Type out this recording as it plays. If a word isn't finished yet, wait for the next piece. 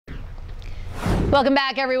Welcome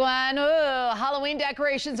back, everyone. Ooh, Halloween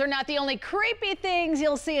decorations are not the only creepy things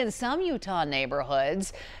you'll see in some Utah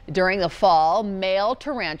neighborhoods. During the fall, male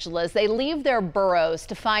tarantulas, they leave their burrows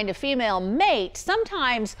to find a female mate,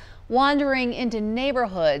 sometimes wandering into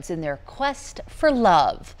neighborhoods in their quest for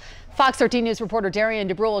love. Fox 13 News reporter Darian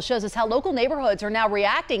DeBrule shows us how local neighborhoods are now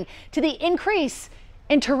reacting to the increase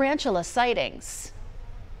in tarantula sightings.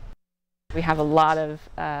 We have a lot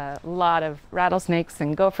of rattlesnakes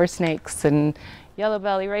and gopher snakes and yellow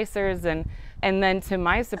belly racers and then, to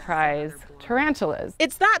my surprise, tarantulas.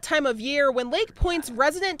 It's that time of year when Lake Point's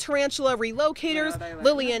resident tarantula relocators,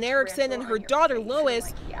 Lillian Erickson and her daughter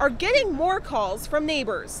Lois, are getting more calls from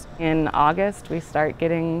neighbors. In August, we start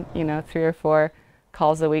getting, 3 or 4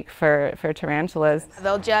 calls a week for tarantulas.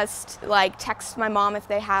 They'll just text my mom if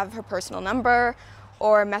they have her personal number,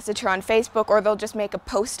 or message her on Facebook, or they'll just make a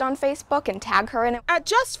post on Facebook and tag her in it. At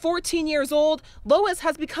just 14 years old, Lois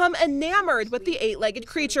has become enamored with the 8-legged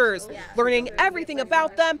creatures, learning everything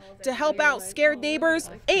about them to help out scared neighbors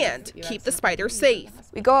and keep the spiders safe.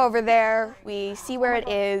 We go over there, we see where it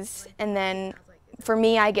is, and then for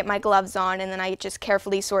me, I get my gloves on and then I just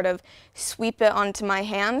carefully sort of sweep it onto my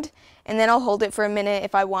hand, and then I'll hold it for a minute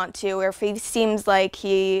if I want to, or if he seems like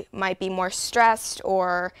he might be more stressed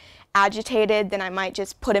or agitated, then I might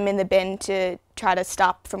just put him in the bin to try to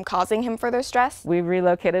stop from causing him further stress. We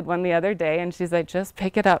relocated one the other day and she's like, "Just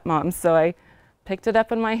pick it up, Mom." So I picked it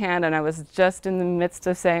up in my hand and I was just in the midst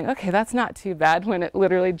of saying, "Okay, that's not too bad," when it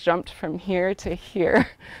literally jumped from here to here.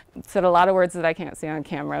 It said a lot of words that I can't see on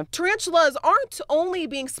camera. Tarantulas aren't only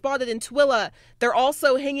being spotted in Tooele, they're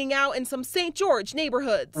also hanging out in some St. George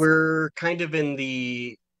neighborhoods. We're kind of in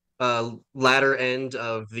the latter end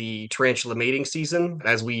of the tarantula mating season.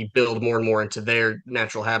 As we build more and more into their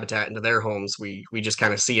natural habitat, into their homes, we just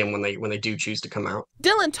kind of see them when they do choose to come out.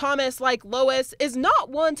 Dylan Thomas, like Lois, is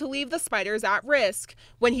not one to leave the spiders at risk.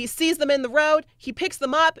 When he sees them in the road, he picks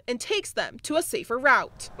them up and takes them to a safer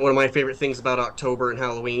route. One of my favorite things about October and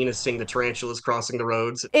Halloween is seeing the tarantulas crossing the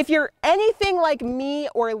roads. If you're anything like me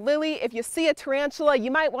or Lily, if you see a tarantula,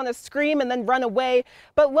 you might want to scream and then run away.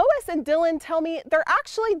 But Lois and Dylan tell me they're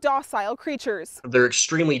actually docile creatures. They're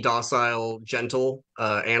extremely docile, gentle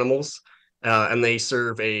animals, and they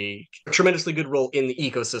serve a tremendously good role in the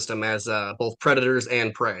ecosystem as both predators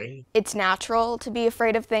and prey. It's natural to be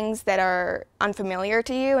afraid of things that are unfamiliar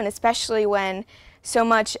to you, and especially when so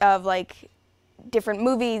much of different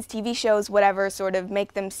movies, TV shows, whatever, sort of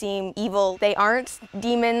make them seem evil. They aren't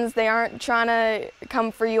demons, they aren't trying to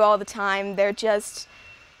come for you all the time, they're just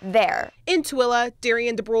there. In Tooele,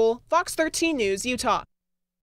 Darian DeBrule, Fox 13 News, Utah.